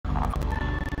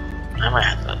I might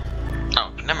have to.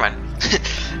 Oh, never mind.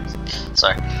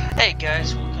 Sorry. Hey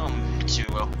guys, welcome to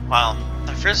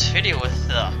the first video with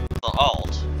the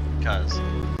alt, because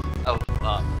of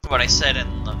what I said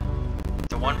in the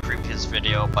one previous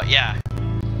video. But yeah,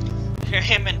 hear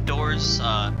him indoors.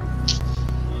 I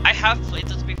have played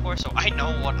this before, so I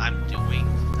know what I'm doing.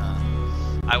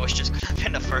 I was just gonna have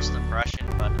been a first impression,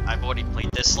 but I've already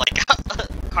played this like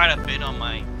quite a bit on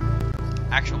my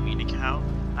actual main account.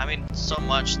 I mean, so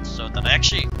much so that I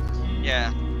actually,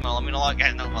 yeah. Well, I mean, a lot of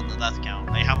guys know about the death count.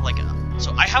 I have like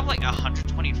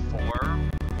 124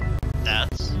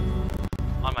 deaths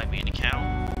on my main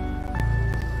account,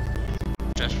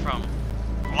 just from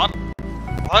a lot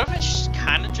of it's just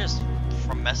kind of just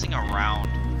from messing around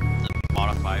the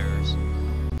modifiers,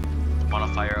 the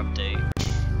modifier update.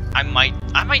 I might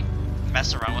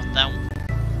mess around with them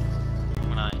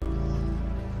when I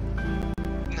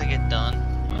get done.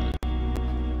 But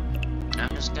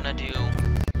I'm just gonna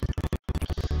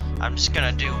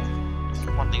do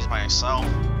one of these by myself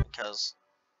because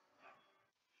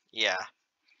yeah.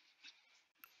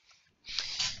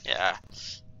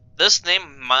 This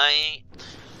name might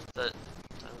the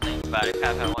name battery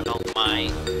pack I want to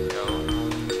might go.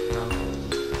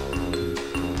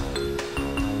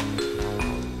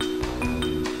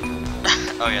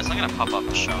 Oh yeah, it's not gonna pop up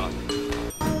a shot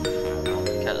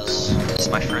because it's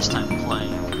my first time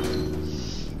playing.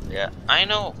 Yeah, I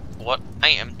know what I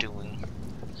am doing,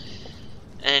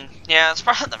 and yeah, it's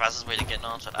probably the fastest way to get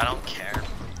on, so I don't care.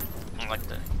 I like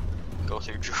to go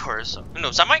through drawers, so who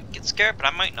knows? I might get scared, but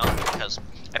I might not because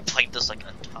I played this like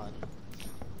a ton,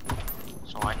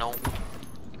 so I know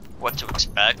what to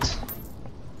expect.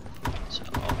 So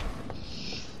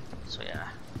yeah.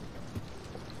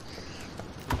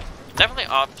 Definitely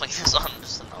odd playing this on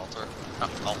just an alt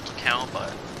account,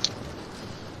 but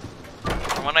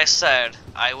from what I said,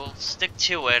 I will stick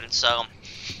to it. So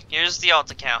here's the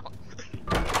alt account,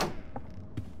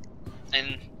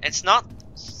 and it's not,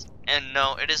 and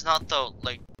no, it is not the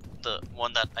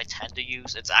one that I tend to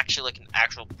use. It's actually like an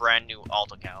actual brand new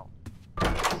alt account.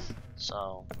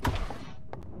 So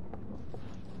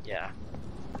yeah.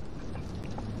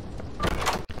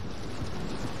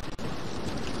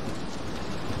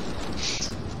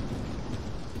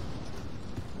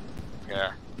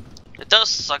 Yeah, it does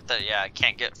suck that I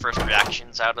can't get first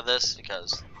reactions out of this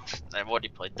because I've already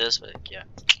played this, but yeah.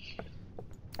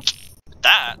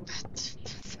 That's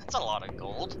a lot of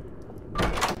gold.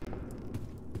 Alright.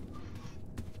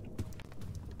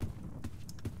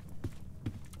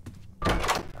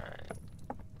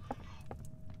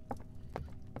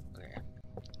 Okay.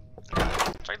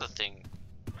 Try the thing.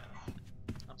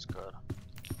 That's good.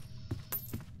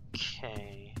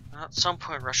 Okay. At some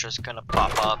point Russia's gonna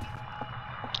pop up.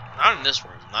 Not in this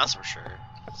room, that's for sure.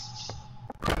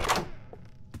 In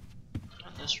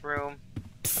this room.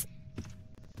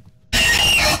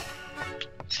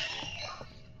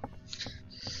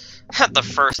 The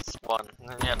first one.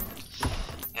 Yeah.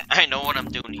 I know what I'm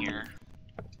doing here.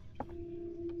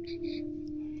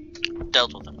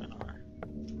 Dealt with them anyway.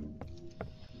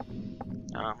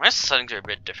 My settings are a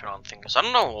bit different on things. I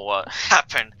don't know what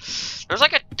happened. There was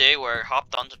like a day where I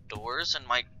hopped onto doors and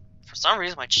for some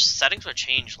reason my settings would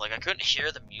change. Like I couldn't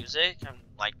hear the music and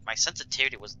like my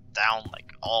sensitivity was down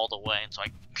like all the way, and so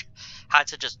I had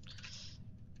to just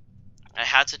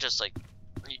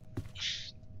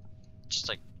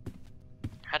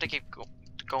had to keep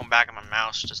going back on my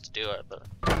mouse just to do it. But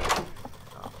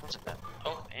what's it been?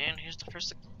 Oh, and here's the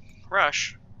first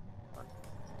rush.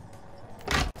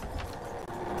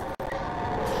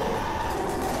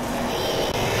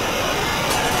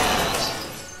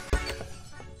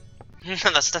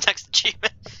 That's the next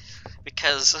achievement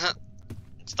because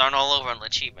it's done all over on the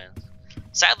achievements.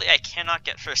 Sadly, I cannot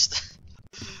get first.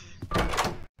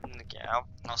 Okay,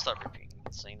 I'll start repeating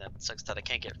saying that. It sucks that I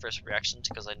can't get first reactions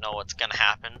because I know what's gonna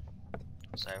happen.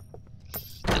 So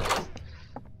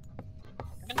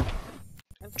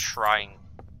I'm trying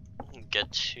to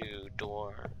get to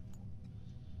door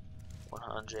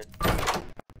 100.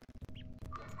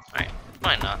 Alright,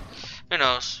 why not? Who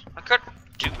knows? I could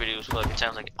do videos for like it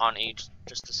sounds like on each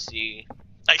just to see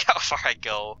like how far I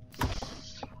go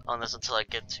on this until I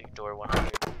get to door 100.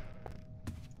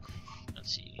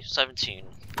 Let's see, 17.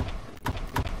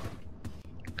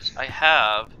 Cause I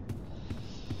have,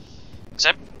 cause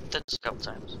I've done this a couple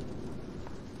times.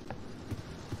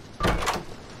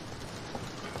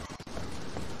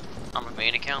 On my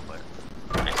main account, but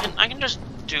I can just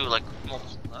do like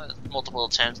multiple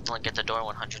attempts until I get to door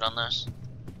 100 on this.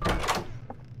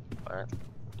 But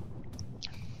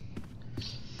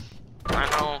I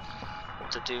know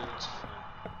what to do.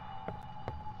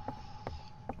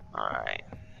 Alright.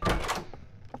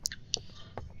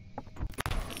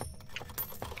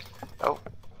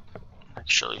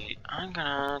 Actually, I'm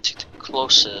gonna take the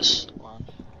closest one.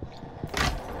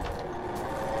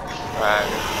 Right.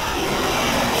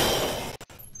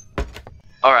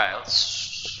 Alright,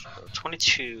 let's go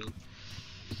 22.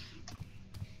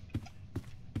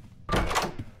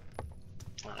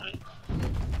 Alright.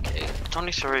 Okay,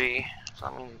 23. So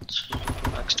that means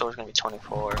next door is gonna be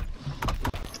 24.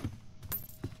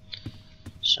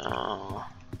 So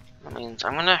that means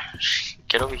I'm gonna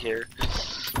get over here.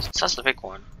 Since that's the big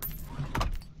one.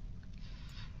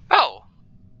 Oh!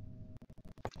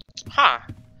 Huh.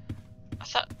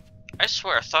 I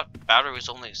swear I thought batteries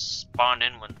only spawned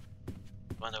in when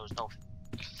there was no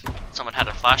someone had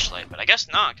a flashlight, but I guess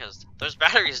not, because there's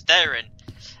batteries there and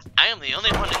I am the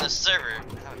only one in this server.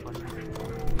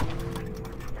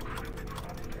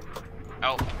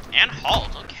 Oh, and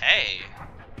halt, okay.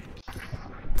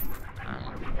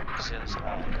 See this,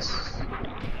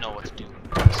 you know what to do.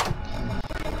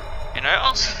 And I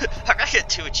also I gotta get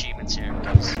 2 achievements here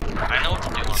because I know what to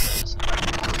do on this.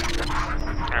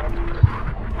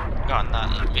 I've gotten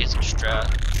that amazing strat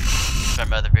from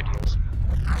my other videos.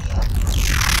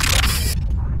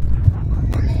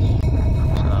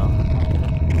 So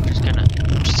I'm just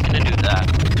gonna do that.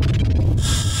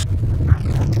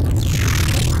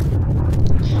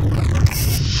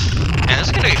 And this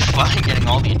is gonna be fun getting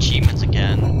all the achievements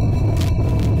again.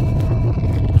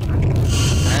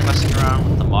 And messing around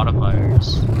with the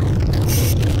modifiers.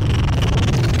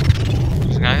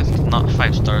 This guy's not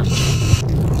 5 stars.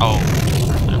 Oh.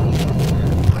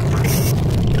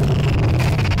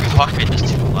 Why made this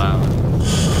too loud?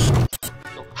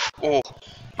 Oh.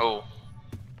 Oh.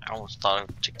 I almost thought I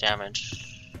took damage.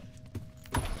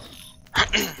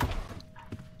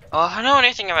 Oh, if I know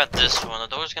anything about this one, the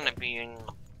door's gonna be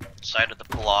inside of the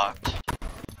block.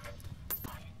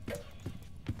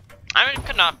 I mean, it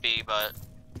could not be, but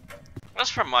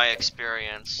that's from my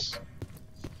experience.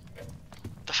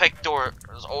 The fake door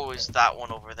is always that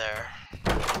one over there.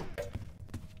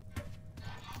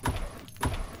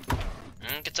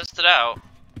 Get tested out.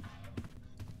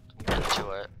 Get into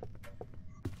it.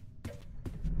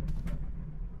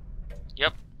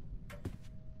 Yep.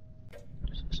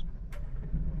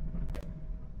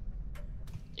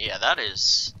 Yeah, that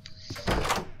is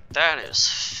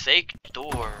fake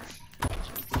door.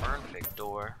 Burn fake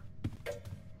door.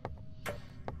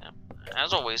 Yeah.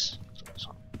 As always.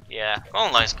 Yeah,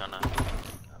 golden light's gonna go.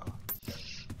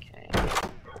 Okay.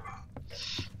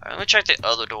 Alright, let me check the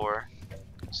other door.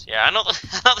 Yeah, I know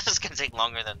this is gonna take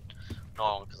longer than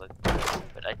normal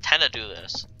but I tend to do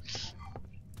this.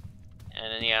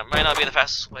 And then, yeah, it might not be the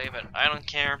fastest way, but I don't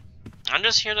care. I'm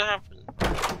just here to have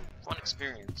fun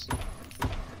experience.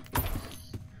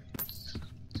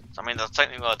 I mean, that's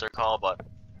technically what they're called, but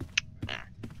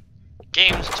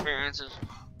games experiences.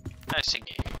 I say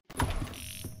game.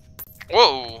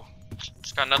 Whoa!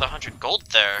 Just got another 100 gold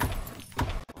there.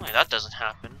 Only that doesn't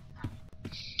happen.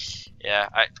 Yeah,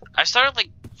 I started like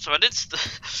so.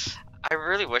 I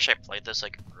really wish I played this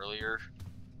like earlier,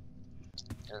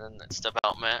 and then it's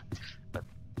development, but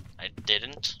I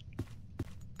didn't.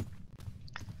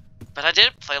 But I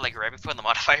did play like right before the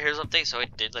modifiers update, so I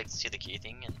did like see the key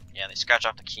thing, and yeah, they scratch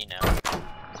off the key now.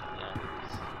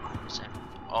 So, yeah.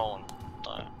 Oh,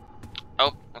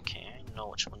 oh, okay, I know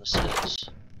which one this is.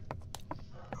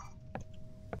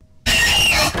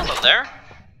 Hello there.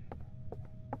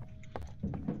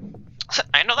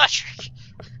 I know that trick.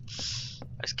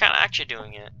 I was kind of actually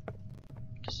doing it,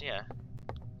 cause yeah.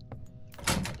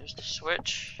 There's the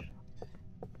switch.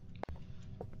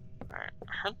 Alright,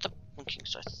 I heard the blinking,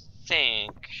 so I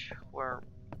think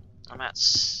I'm at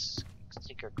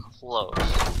Seek or close.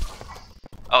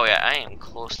 Oh yeah, I am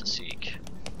close to Seek.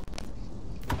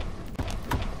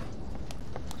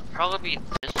 Probably be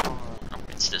this one. Oh,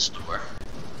 it's this door.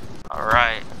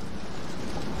 Alright.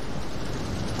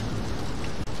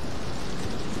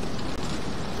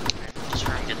 Just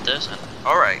try and get this.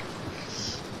 Alright.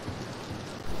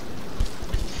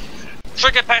 Should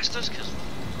I get past this? Because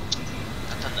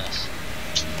I've done this.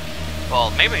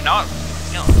 Well, maybe not.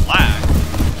 It's gonna lag.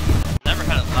 Never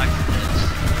had it lag like this.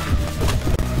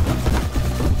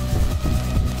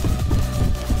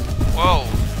 Whoa.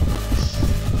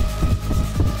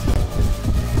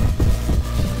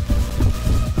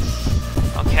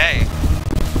 Okay.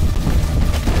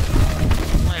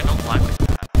 I don't like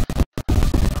that.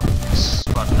 Oh,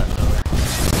 spot that door.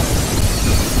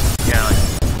 Yeah, like.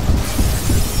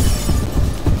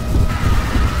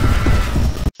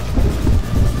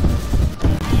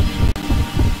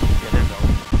 Yeah, there we go.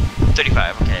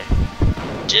 35, okay.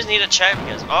 Just need to check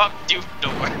because dude,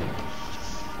 don't worry.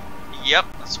 Yep,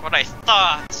 that's what I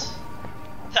thought.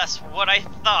 That's what I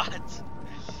thought.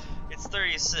 It's it's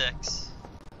 36.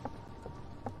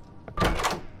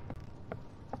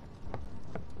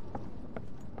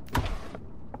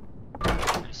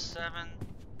 37.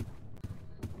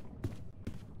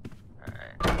 Alright.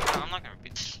 No, I'm not gonna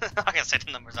repeat. I'm not gonna say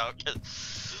the numbers out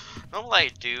because normally I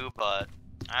do, but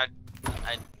I'm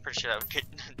pretty sure I would get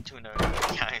to another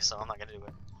guy, so I'm not gonna do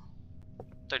it.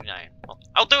 39. Well,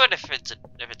 I'll do it if it's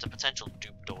a potential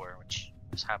dupe door, which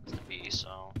this happens to be.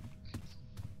 So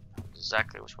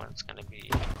exactly which one it's gonna be.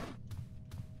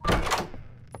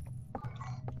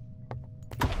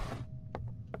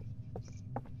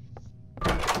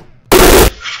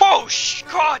 Oh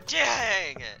god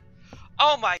dang it!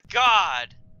 Oh my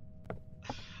god!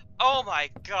 Oh my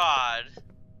god!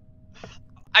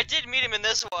 I did meet him in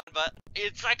this one, but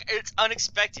it's like it's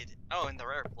unexpected. Oh, in the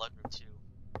rare blood room too.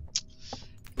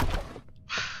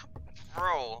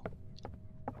 Bro.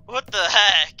 What the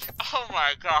heck? Oh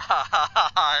my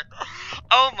god.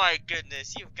 Oh my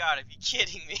goodness, you've gotta be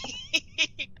kidding me.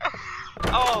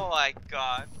 Oh my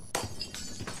god.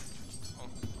 Oh,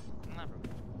 never.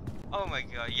 Oh my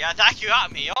god, yeah, that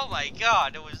got me. Oh my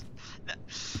god, it was that,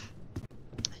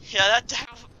 yeah,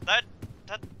 that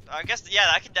I guess,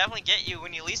 yeah, that can definitely get you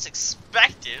when you least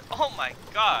expect it. Oh my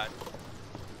god.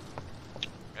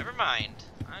 Never mind.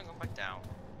 I'm going back down.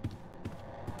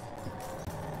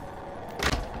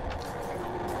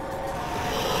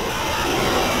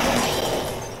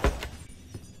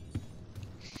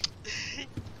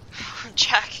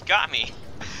 Jack got me.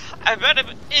 I bet him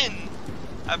in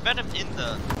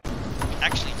the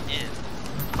actually in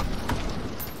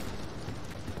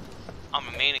on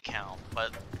my main account,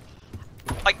 but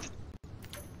like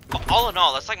all in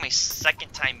all, that's like my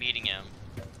second time meeting him,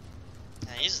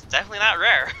 and he's definitely not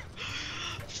rare.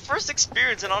 First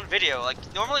experience and on video. Like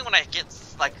normally when I get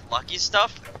like lucky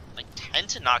stuff, I tend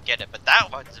to not get it, but that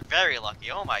one's very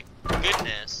lucky. Oh my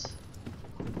goodness.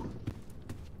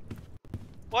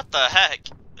 What the heck?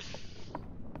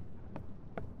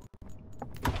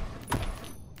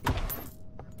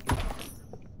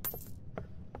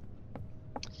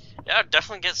 Yeah, I'd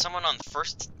definitely get someone on the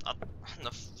first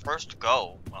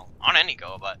go. Well, on any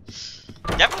go, but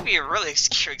definitely be a really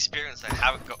scary experience to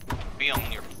have it be on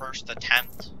your first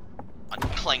attempt on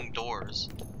playing doors.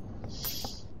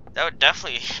 That would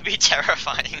definitely be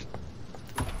terrifying.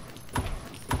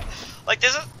 Like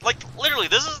this is literally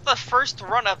this is the first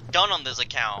run I've done on this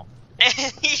account, and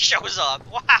he shows up.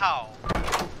 Wow.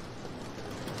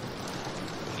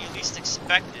 When you least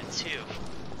expect it too.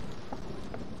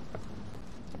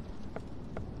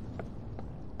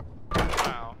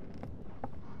 Wow.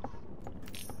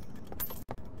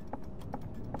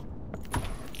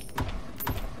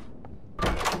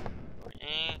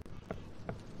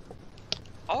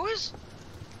 Always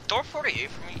door 48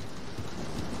 for me.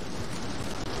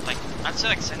 Like, I'd say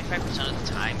like 75% of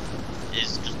the time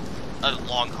is just a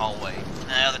long hallway, and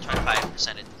the other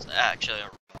 25% is actually a...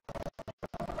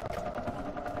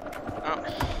 Oh.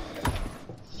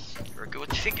 We're good with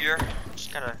the figure.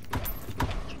 Just gotta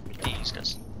check with these,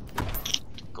 because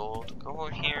gold go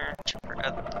here, check for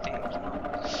other things.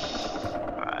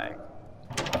 Alright.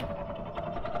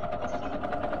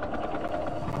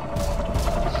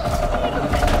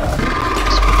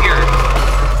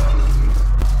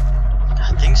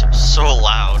 So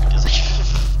loud because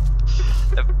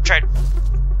I've tried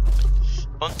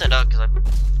bumped it up because I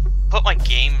put my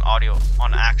game audio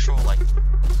on actual I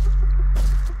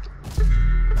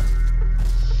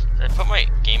put my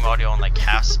game audio on like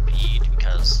half speed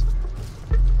because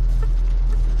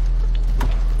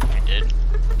I did.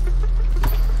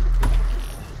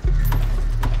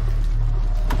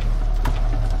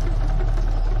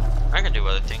 I can do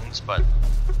other things, but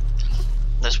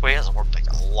this way hasn't worked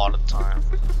like a lot of the time.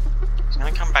 He's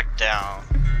gonna come back down,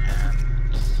 and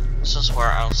this is where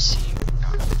I'll see.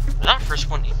 That first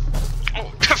one. Oh,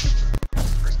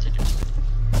 first digit.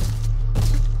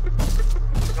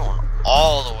 We're going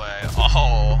all the way.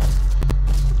 Oh,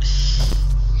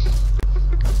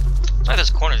 like this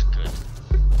corner's good.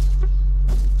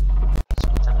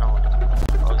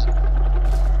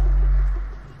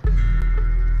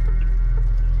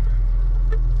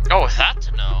 Oh, with that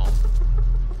to know.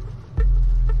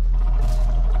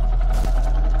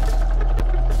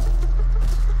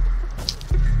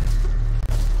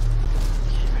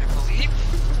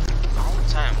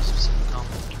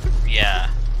 Yeah.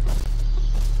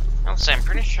 I'm saying, I'm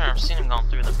pretty sure I've seen him going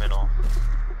through the middle.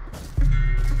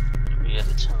 Maybe at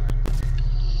the time.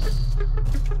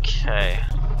 Okay.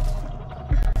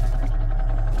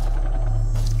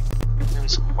 Maybe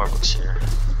some more books here.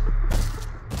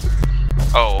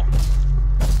 Oh.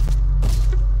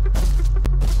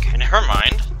 Okay, never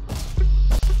mind.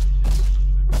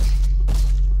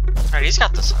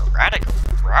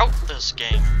 this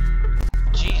game.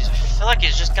 Jeez, I feel like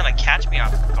it's just gonna catch me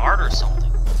off guard or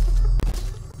something.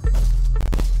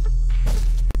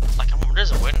 Like, I'm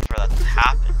just waiting for that to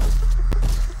happen.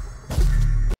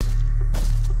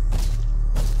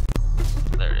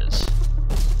 There it is.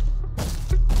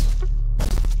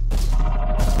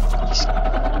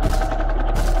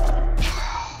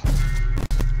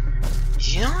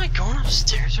 You know, like, going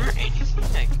upstairs or anything?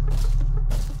 Like,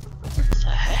 what the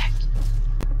heck?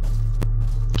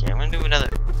 Okay, I'm gonna do another.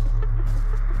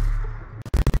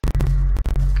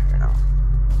 Okay, no.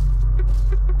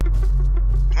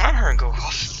 I want her to go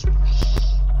off.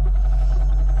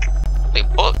 Holy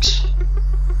books.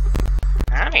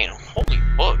 I mean, holy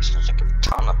books. There's like a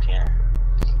ton up here.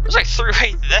 There's like 3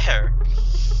 right there.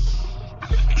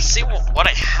 Let's see what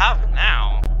I have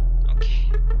now.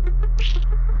 Okay.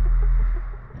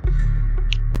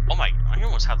 Oh my, I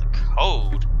almost have the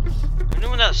code. I'm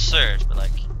doing another search, but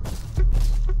like.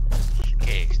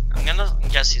 Okay, I'm gonna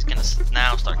guess he's gonna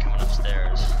now start coming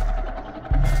upstairs.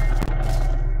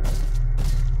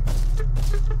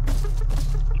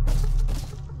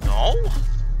 No?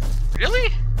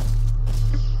 Really?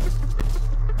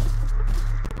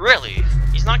 Really?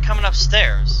 He's not coming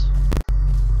upstairs.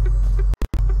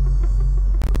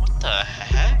 What the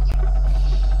heck?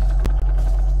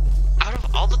 Out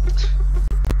of all the...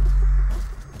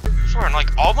 Sure, in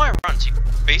like all my runs, he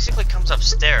basically comes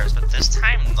upstairs, but this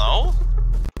time, no?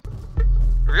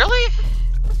 Really?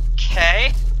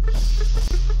 Okay.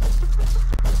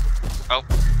 Oh.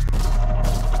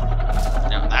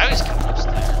 No, now he's coming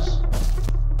upstairs.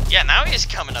 Yeah, now he's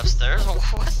coming upstairs.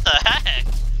 What the heck?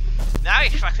 Now he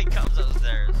finally comes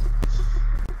upstairs.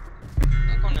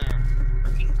 I'm gonna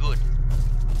freaking good.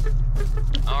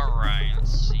 Alright,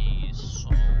 let's see. So,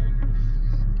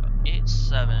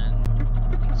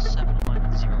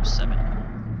 877107.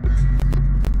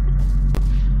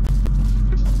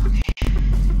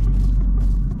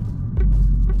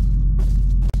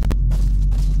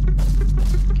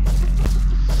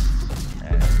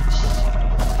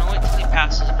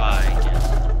 Passes by again.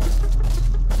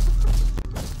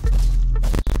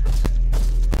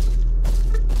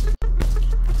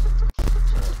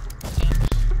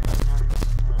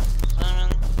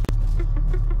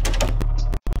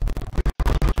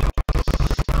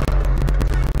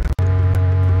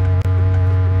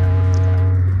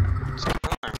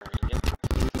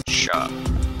 Shop.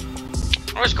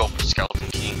 I always go for skeleton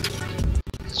key.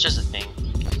 It's just a thing.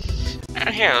 And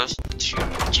here, there's 2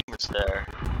 achievements there.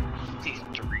 These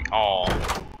 3 all.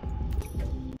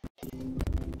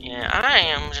 Yeah, I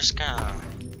am just gonna.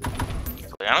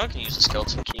 I know I can use the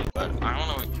skeleton key, but I don't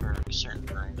know what for a certain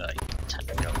room that I tend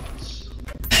to go.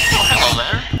 Oh, hello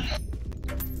there.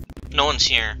 No one's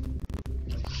here.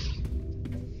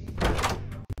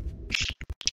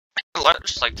 I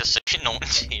just like to say no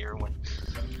one's here when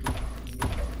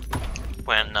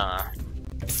yeah.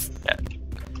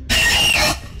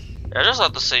 I just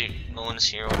like to say no one's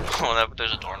here whenever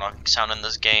there's a door knocking sound in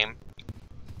this game.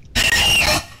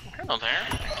 Hello there,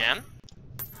 again.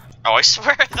 Oh, I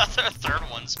swear I thought the 3rd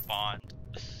one spawned.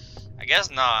 I guess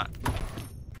not.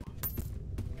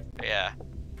 But yeah.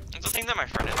 It's the thing that my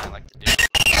friend and I like to do.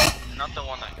 Not the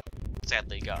one that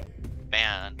sadly got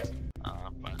banned.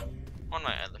 But one of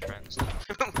my other friends.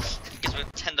 Because we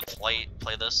tend to play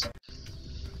this.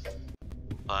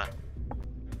 But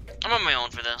I'm on my own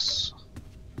for this.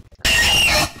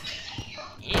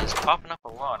 He is popping up a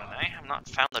lot, and I have not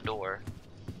found the door.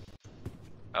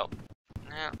 Oh,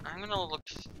 now I'm gonna look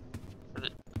for I'm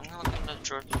gonna look in the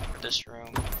drawer for this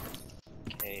room.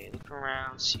 Okay, look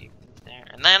around, see if there,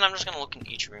 and then I'm just gonna look in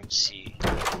each room, see.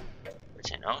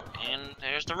 Oh, and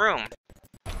there's the room.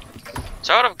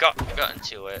 So I would have gotten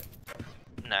to it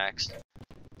next,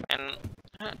 and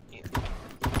that's it.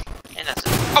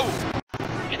 Oh,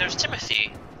 and there's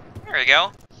Timothy. There we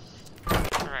go.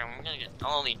 Alright, we're gonna get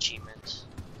all the achievements.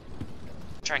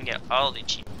 Try and get all the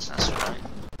achievements, that's right.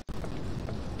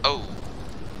 Oh.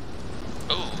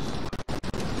 Oh.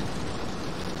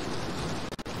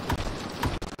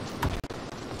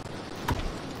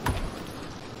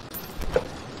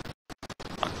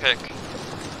 Pick.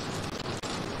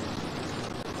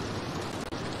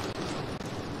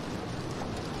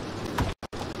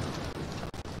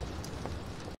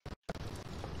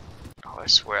 Oh, I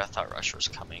swear I thought Rush was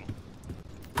coming.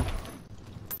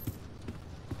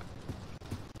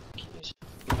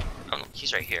 Oh no,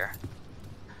 he's right here.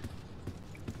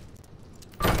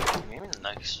 Maybe the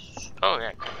next. Oh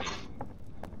yeah, could be.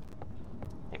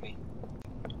 Maybe.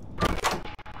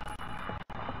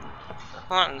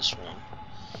 Not in this room.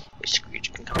 A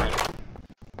Screech can come in.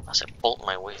 Unless I bolt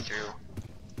my way through.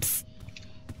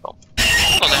 Oh,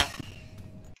 hello there.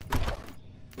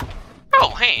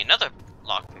 hey, another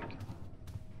lockpick.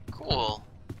 Cool.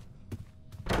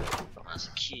 That's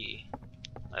a key.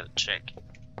 I have to check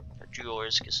the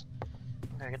drawers because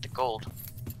I gotta get the gold.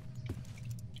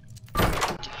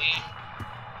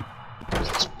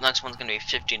 This next one's gonna be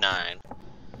 59.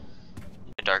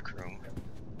 A dark room.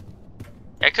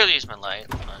 Yeah, I could use my light,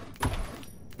 but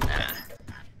nah.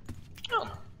 Oh,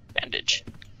 bandage.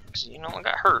 Cause you know I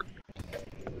got hurt.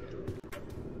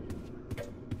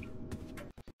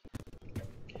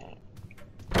 Okay.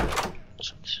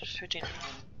 So this is 59.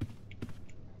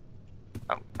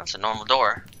 Oh, that's a normal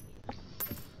door.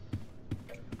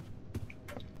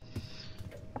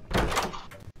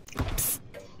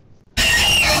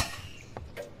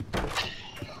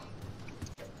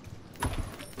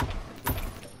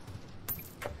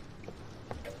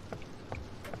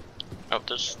 Oh,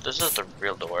 this is the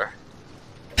real door.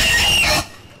 I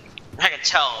can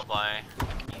tell by I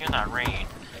can hear that rain.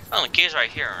 Oh, the key's right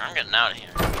here. I'm getting out of here.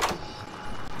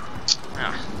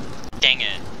 Ah, dang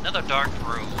it! Another dark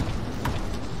room.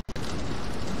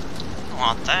 I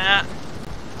want that.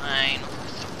 Fine,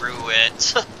 through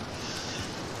it.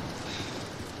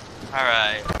 All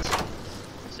right,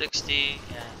 60.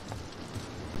 Yeah.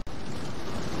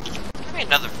 Give me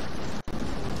another.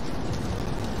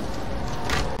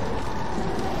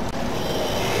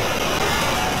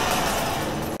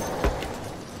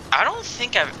 I don't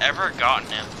think I've ever gotten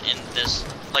him in this,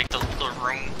 like the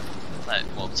room that,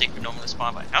 well, Secret normally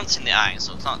spawn by. I haven't seen the eyes,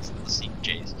 so it's not the Secret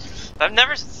J's. But I've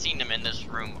never seen him in this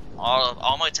room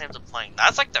all my times of playing.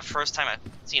 That's like the first time I've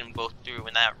seen him go through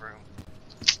in that room.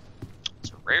 It's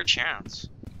a rare chance.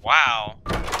 Wow.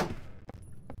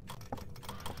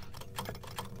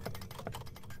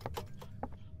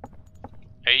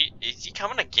 Hey, is he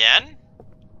coming again?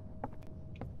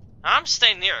 I'm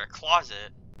staying near a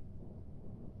closet.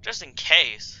 Just in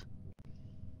case.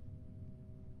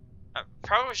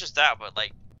 Probably was just that, but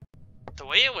like, the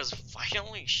way it was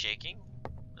violently shaking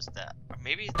was that. Or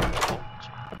maybe the whole.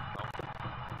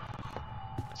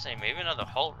 I'd say maybe another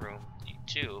hull room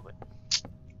too, but.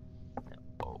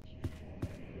 Oh.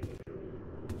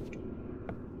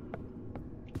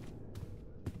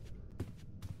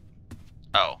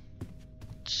 Oh.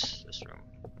 It's this room.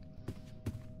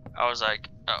 I was like,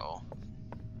 uh oh.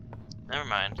 Never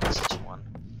mind, it's this one.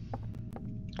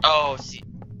 Oh, see.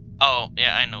 Oh,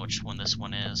 yeah, I know which one this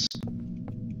one is.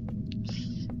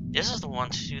 This is the one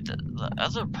to do the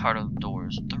other part of the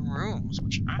doors, the rooms,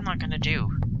 which I'm not gonna do.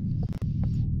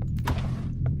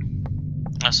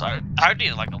 I'm sorry, I would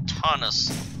need like a ton of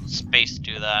space to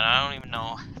do that. I don't even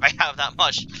know if I have that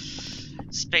much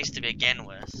space to begin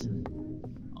with.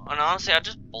 And honestly, I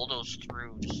just bulldoze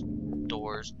through just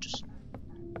doors, just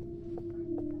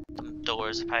the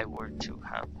doors if I were to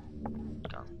have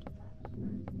gone.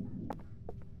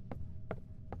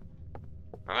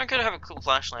 I could have a cool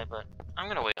flashlight, but I'm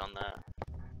gonna wait on that.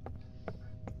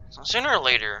 So sooner or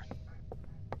later,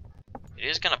 it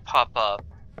is gonna pop up.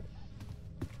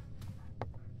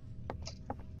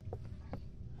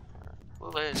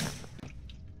 Blue light.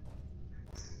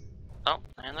 Oh,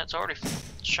 and that's already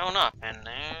shown up, and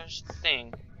there's the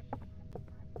thing.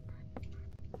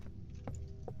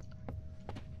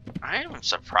 I am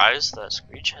surprised that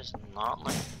Screech has not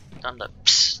like done the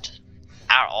psst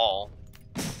at all.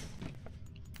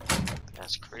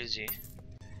 That's crazy.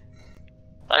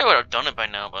 Thought I would have done it by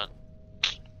now, but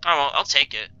oh well, I'll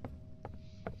take it.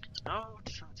 Oh,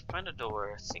 to find a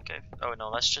door. I think I've. Oh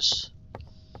no, that's just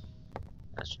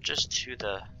to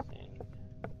the thing.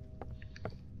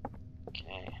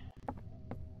 Okay.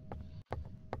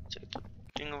 Take the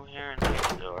thing over here and take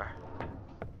the door.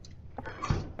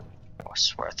 Oh, I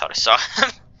swear I thought I saw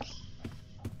him.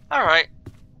 All right.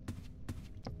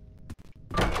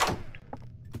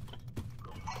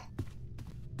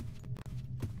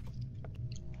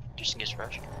 Just in case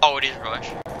Rush. Oh, it is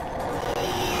Rush.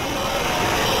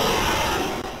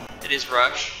 It is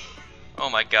Rush. Oh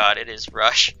my god, it is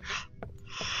Rush.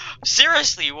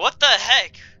 Seriously, what the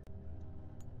heck?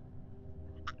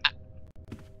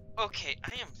 Okay,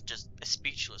 I am just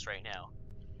speechless right now.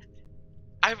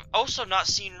 I've also not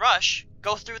seen Rush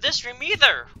go through this room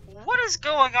either. What is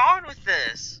going on with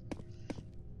this?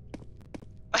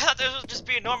 I thought this would just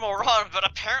be a normal run, but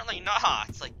apparently not.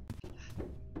 It's like,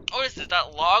 oh, this is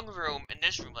that long room and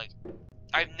this room. Like,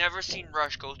 I've never seen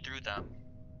Rush go through them.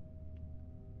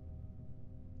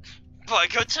 But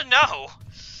good to know.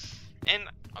 And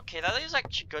okay, that is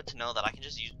actually good to know that I can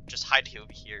just hide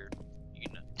over here, you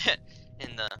know,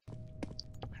 in the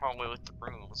hallway with the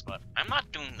rooms. But I'm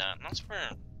not doing that. That's for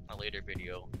a later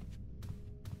video.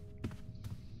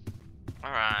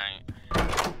 All right,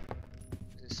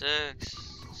 66,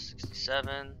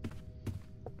 67.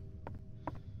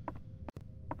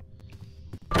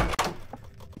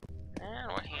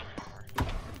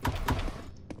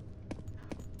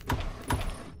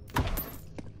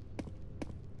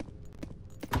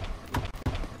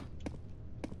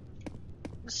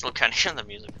 Still kind of hear the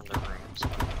music from the rooms.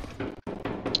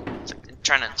 It's like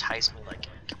trying to entice me, like,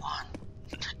 come on.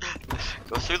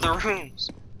 Go through the rooms.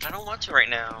 I don't want to right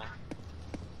now.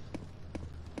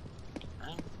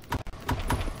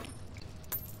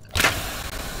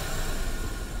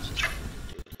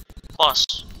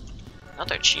 Plus,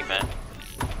 another achievement.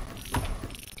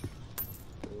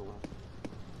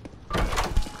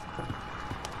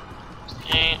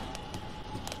 Okay.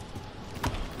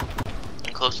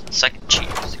 And close to the second cheat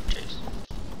just in case.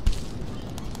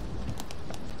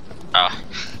 Oh.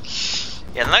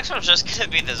 Yeah, the next one's just gonna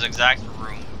be this exact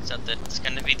room, except that it's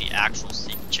gonna be the actual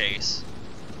seek chase.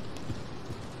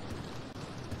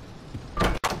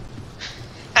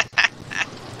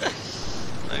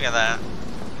 Look at that.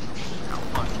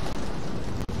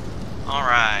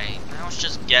 Alright, now it's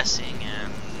just guessing,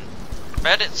 and I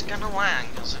bet it's gonna lag,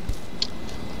 cause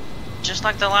just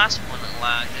like the last one it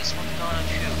lagged, this one's gonna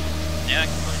too. Yeah, I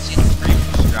can really see the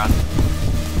frames dropping.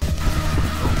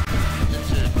 Oh,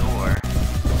 into the door.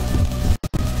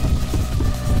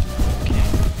 Okay.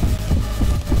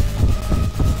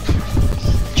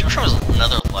 There was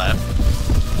another left.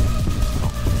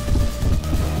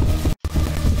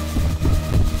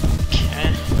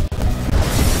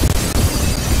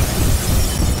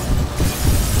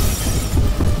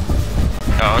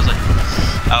 I was like,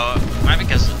 oh, maybe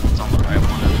because it's on the right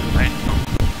one, right? No.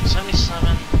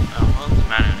 77, oh, well, it doesn't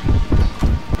matter anymore.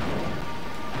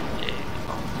 Yeah,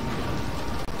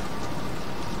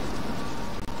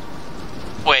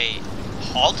 oh. Wait,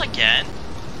 halt again?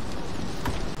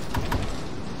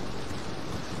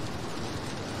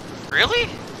 Really?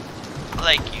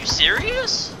 Like, you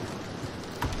serious?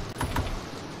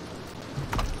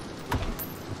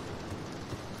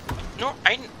 No,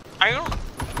 I don't.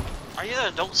 I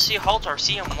either don't see halt or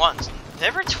see him once,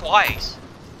 never twice.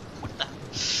 What the?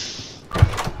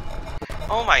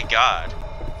 Oh my god.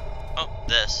 Oh,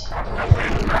 this. Alright,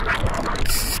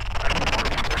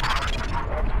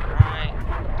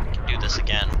 I can do this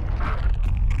again.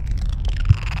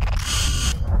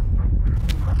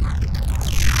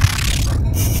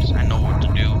 I know what to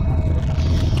do.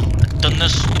 I've done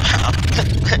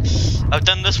this. I've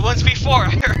done this once before.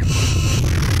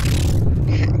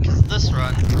 Because this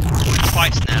run.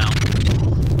 Twice now.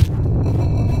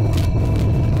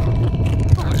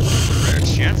 Oh, rare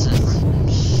chances.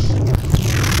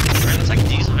 Runs like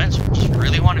these events just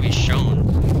really want to be shown.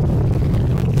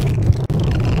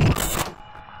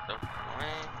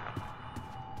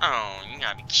 Oh, you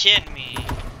gotta be kidding me.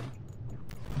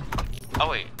 Oh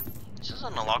wait, this is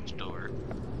an unlocked door.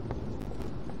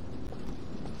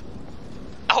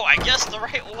 Oh, I guessed the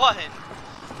right one.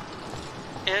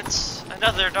 It's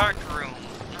another dark room.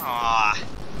 Aww.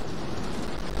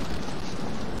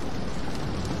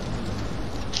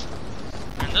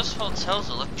 And this hotel's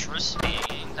electricity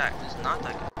that is not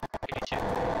that good. 82.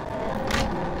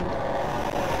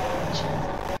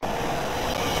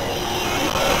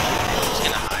 Just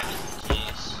gonna hide in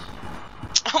case.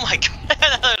 Oh my god,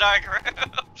 another dark room!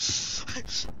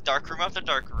 Dark room after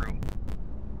dark room.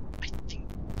 I think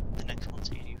the next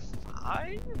one's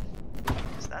 85?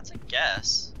 Because that's a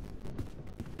guess.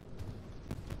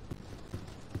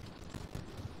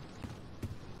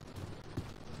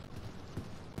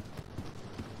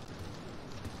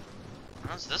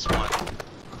 What's this one?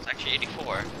 It's actually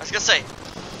 84. I was gonna say,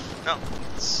 no,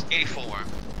 it's 84. Well,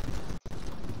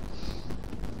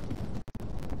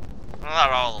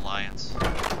 not all Alliance.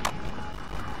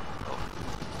 Oh.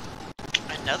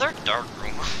 Another dark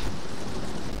room.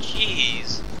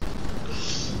 Jeez.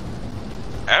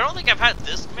 I don't think I've had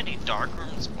this many dark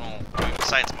rooms, well,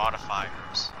 besides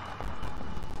modifiers.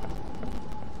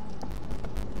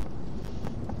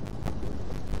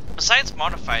 Besides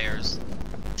modifiers,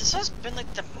 this has been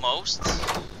like the most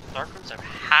dark rooms I've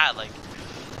had. Like,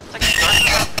 it's like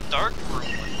a dark room. Like,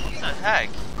 what the heck?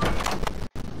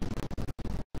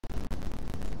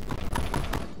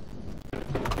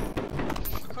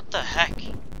 What the heck?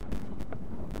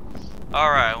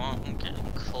 Alright, well, I'm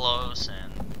getting close,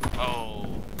 and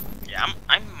oh, yeah,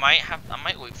 I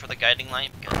might wait for the guiding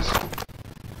light because,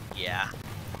 yeah.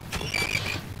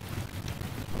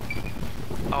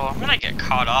 Oh, I'm gonna get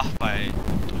caught off by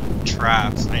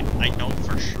traps. I know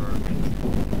for sure.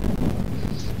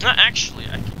 No, actually,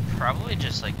 I could probably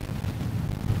just like,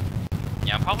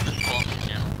 yeah, I'll probably just pull up the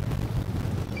channel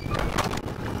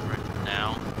right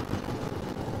now.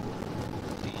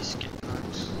 These skip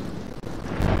marks.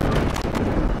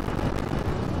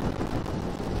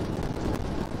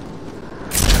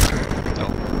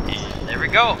 Oh, and there we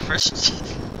go.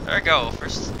 There we go.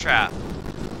 First trap.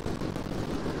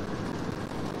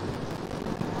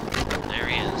 There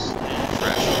he is.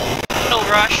 Fresh. No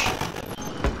rush.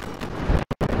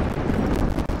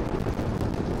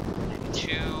 Maybe 2.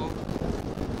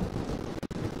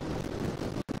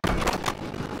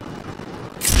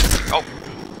 Oh.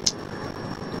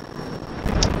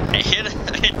 I hit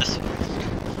this.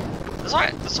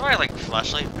 That's why I like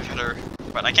flashlight better,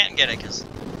 but I can't get it because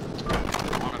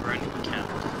I want to run account.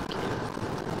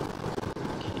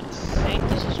 Okay, I think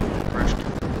this is where the brush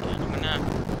comes in. I'm gonna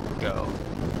go.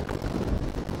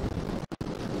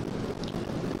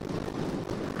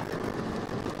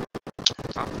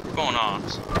 What's going on?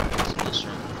 What's in this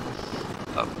room?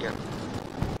 Oh, yeah.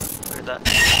 Look at that.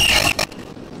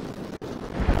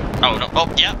 Oh, no.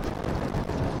 Oh, yeah.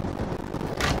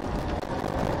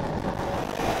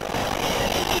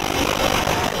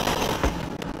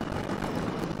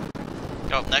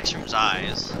 Oh, next room's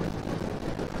eyes.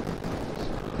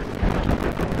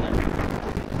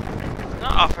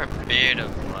 Not offer a bit of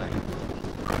like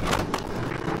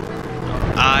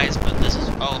eyes, but this is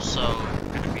also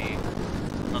gonna be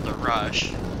another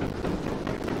rush.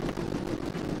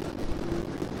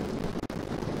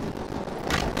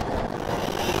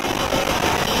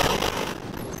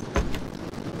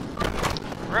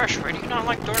 Rush, why do you not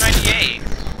like door 98?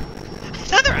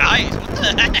 Another eyes, what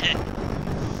the heck?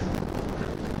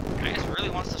 Eyes really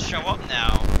wants to show up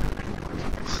now.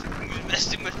 He's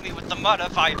messing with me with the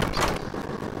modifiers.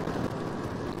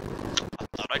 I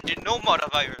thought I didn't know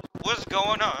modifiers. What's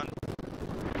going on?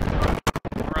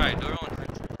 Right, door 1.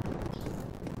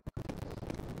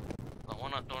 The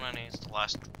one on door 98 is the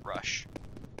last rush.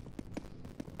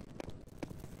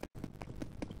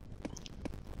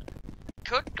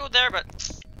 Could go there, but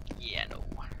yeah, no.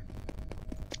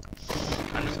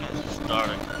 I'm just gonna start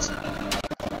it.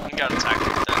 We got attacked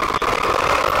with that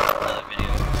another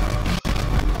video.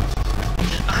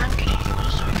 I'm gonna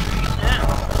use the green now.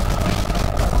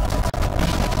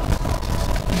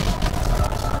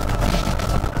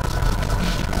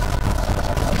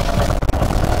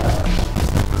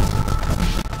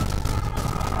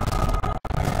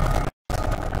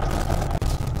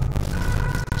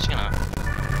 Just gonna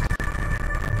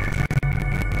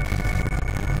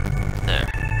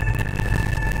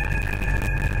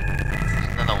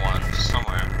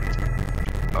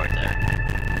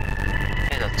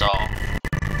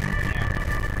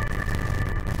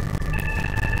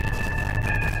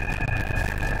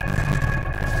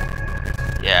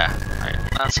yeah, right,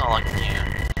 that's all I can do.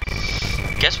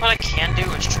 Guess what I can do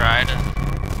is try to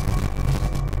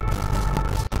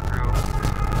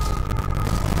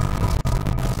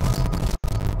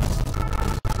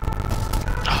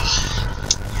oh,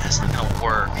 yeah, it's not gonna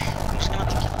work. I'm just gonna have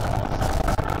to kill him.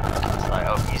 Like,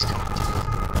 oh, he's coming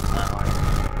that way.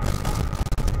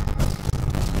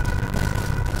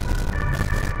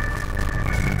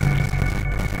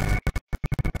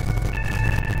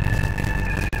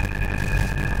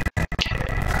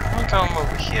 Come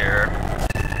over here.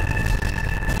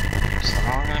 So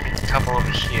I'm gonna get a couple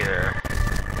over here.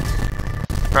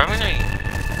 But I'm gonna.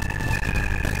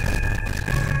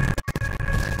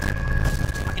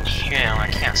 I can hear him, I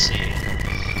can't see.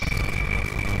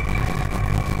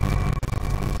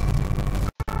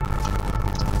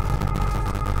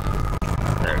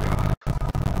 There we go.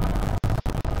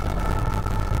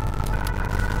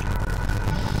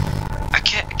 I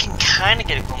can kind of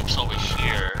get a glimpse over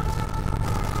here.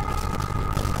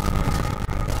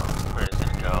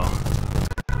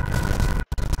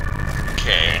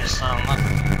 Okay, so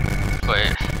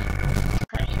wait.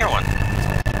 I hear one.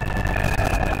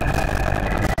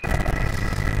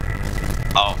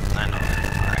 Oh, I know.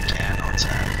 I can't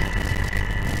attack.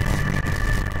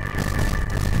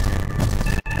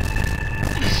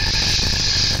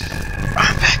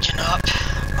 I'm backing up.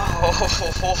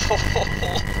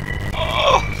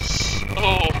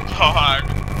 Oh God.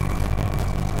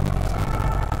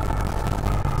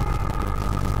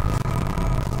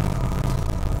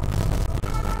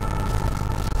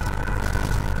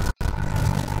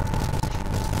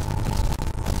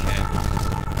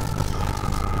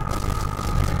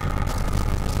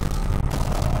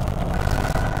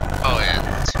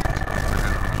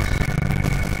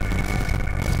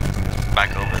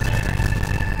 Back over there.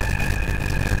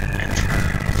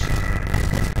 Entrance.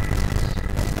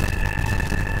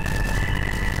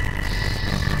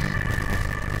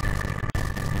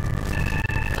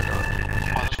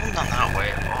 Oh, there's one down that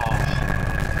way.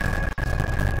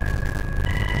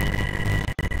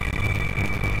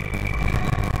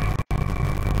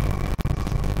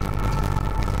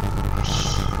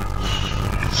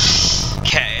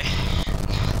 Okay.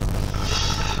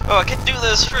 Oh, I can do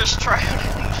this first try.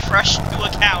 Fresh new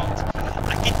account.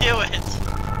 I can do it.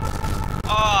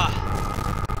 Oh.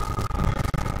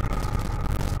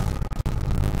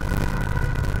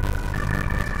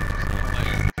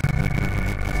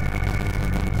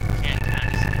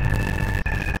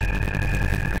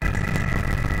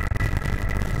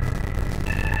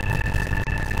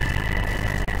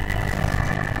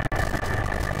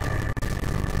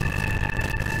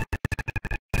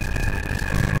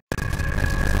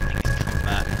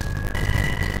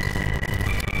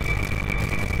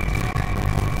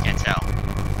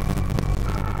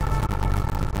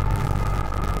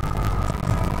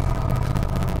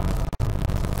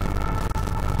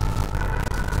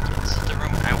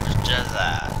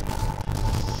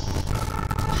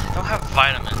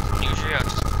 vitamin. Usually I'll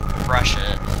just brush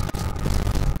it.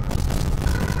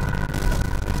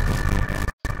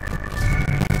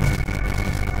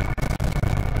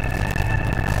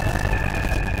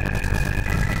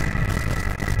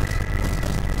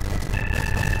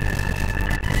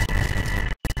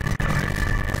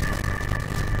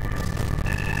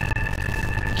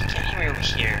 You can't hear me over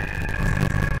here.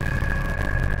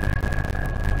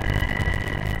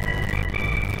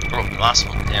 Oh, last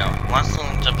one, yeah. Last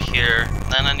one's up here.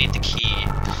 Then I need the key.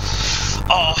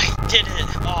 Oh, I did it!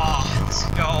 Oh, let's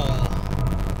go.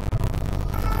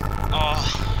 Oh.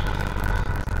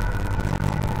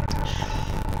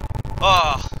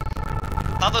 Oh.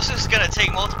 Thought this was gonna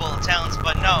take multiple attempts,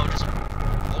 but no, just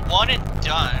one and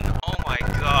done. Oh my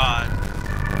god.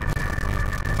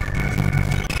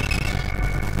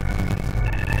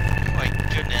 Oh my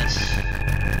goodness.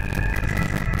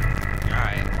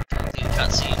 Alright, leave the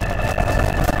cutscene.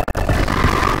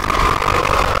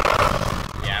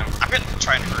 Yeah, I'm gonna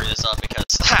try and hurry this up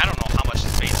because I don't know how much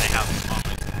space I have on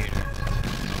my computer.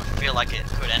 I feel like it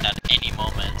could end at any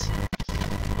moment.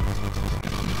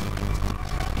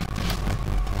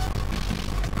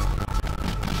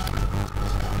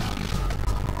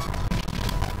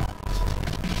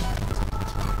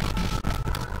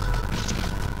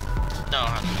 Know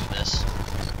how to do this.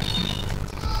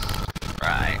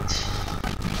 Right.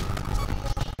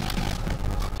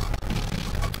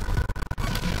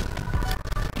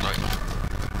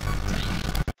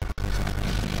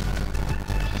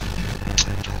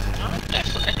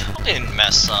 I totally didn't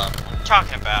mess up. What are you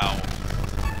talking about?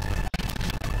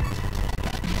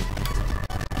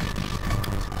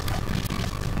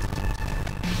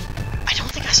 I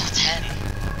don't think I saw 10.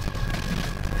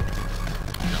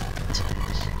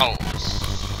 Oh.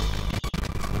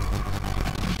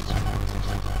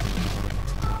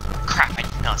 Crap, I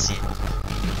did not see it.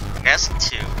 I guess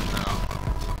 2. No.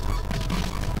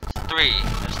 3.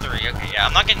 There's 3. Okay, yeah,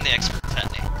 I'm not getting the expert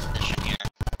edition here.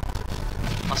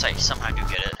 Unless I somehow do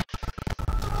get it.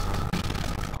 I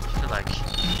feel like I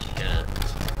get it.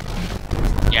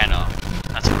 Yeah, no.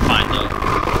 That's fine though.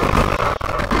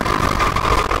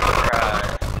 Right.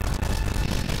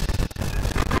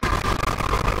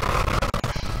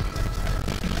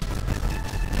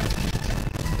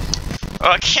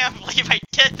 Oh, I can't believe I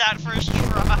did that first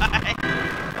try!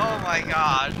 Oh my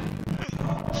god.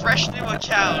 Fresh new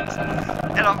account,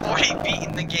 and I'm already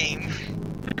beating the game.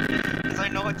 Because I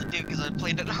know what to do, because I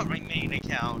played it on my main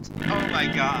account. Oh my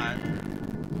god.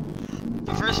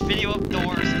 The first video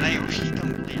outdoors, and I already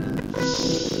completed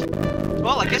it.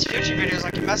 Well, I guess future videos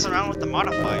I can mess around with the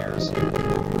modifiers.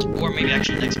 Or maybe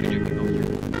actually next video can go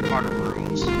through part of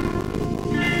rooms.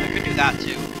 I could do that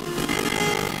too.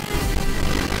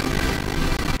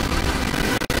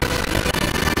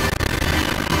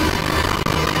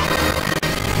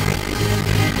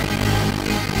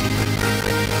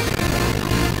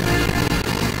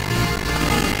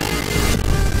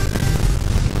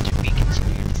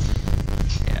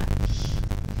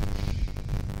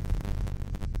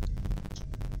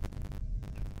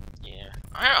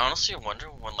 I honestly wonder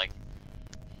when, like,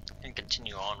 I can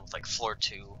continue on with, like, floor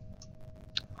 2.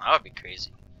 That would be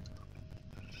crazy.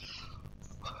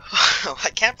 I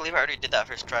can't believe I already did that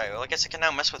first try. Well, I guess I can now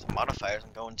mess with modifiers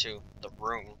and go into the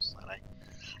rooms. And I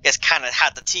guess kind of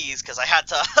had to tease because I had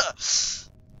to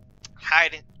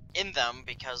hide in them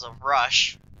because of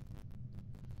Rush.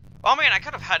 Well, I mean, I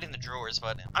could have hid in the drawers,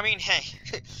 but I mean, hey,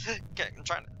 I'm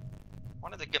trying to.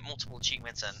 Wanted to get multiple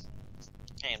achievements, and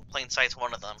hey, plain sight's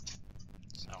one of them.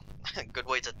 So, good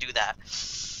way to do that.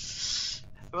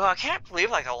 Well, I can't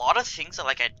believe, like, a lot of things that,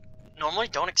 like, I normally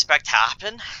don't expect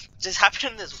happen just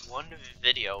happened in this one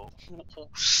video.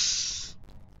 It's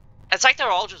like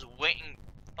they're all just waiting.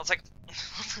 It's like,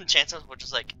 the chances were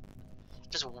just, like,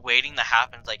 just waiting to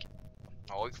happen. It's like,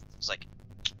 oh, it's like,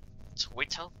 just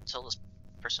wait till this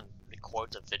person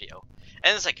records a video.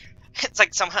 And it's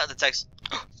like somehow the text,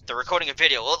 oh, they're recording a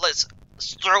video. Well, let's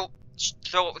throw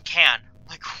what we can.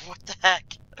 Like, what the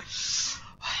heck?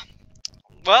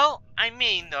 Well, I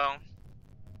mean, though,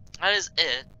 that is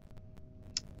it.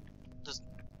 There's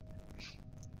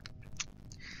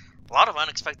a lot of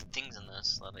unexpected things in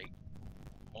this that I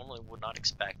normally would not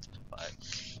expect. But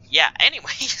yeah,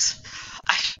 anyways,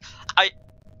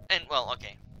 well,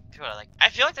 okay. I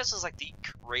feel like this is like the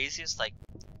craziest like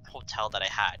hotel that I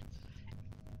had.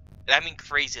 I mean,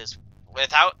 craziest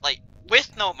without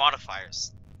with no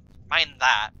modifiers. Mind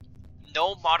that.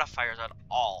 No modifiers at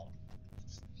all.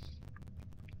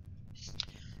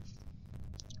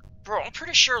 Bro, I'm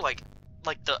pretty sure like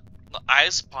the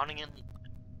eyes spawning in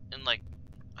like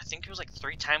I think it was like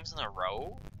 3 times in a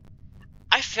row.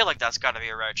 I feel like that's gotta be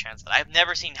a rare chance that I've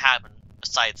never seen happen,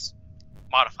 besides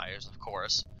modifiers, of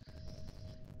course.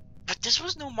 But this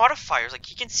was no modifiers, like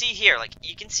you can see here,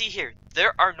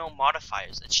 there are no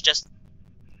modifiers. There's just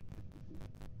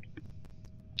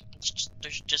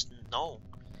there's no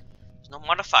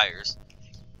modifiers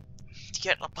to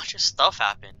get a bunch of stuff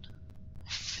happen.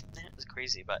 It was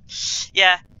crazy, but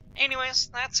yeah. Anyways,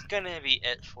 that's gonna be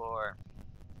it for,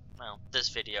 well, this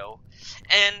video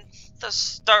and the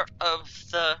start of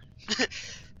the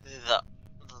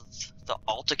the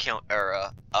alt account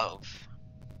era of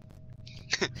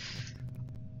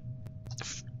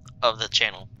of the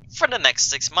channel for the next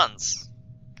 6 months.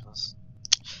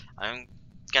 I'm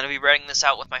gonna be writing this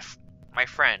out with my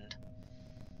friend.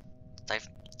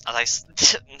 As I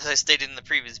stated in the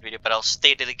previous video, but I'll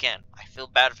state it again. I feel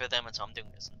bad for them, and so I'm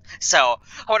doing this. So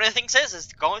one of the things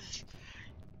is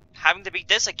having to beat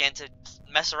this again to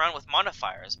mess around with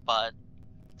modifiers. But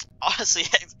honestly,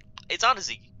 it's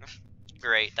honestly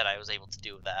great that I was able to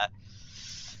do that.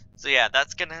 So yeah,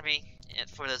 that's gonna be it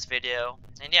for this video.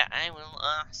 And yeah, I will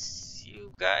see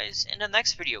you guys in the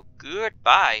next video.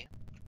 Goodbye.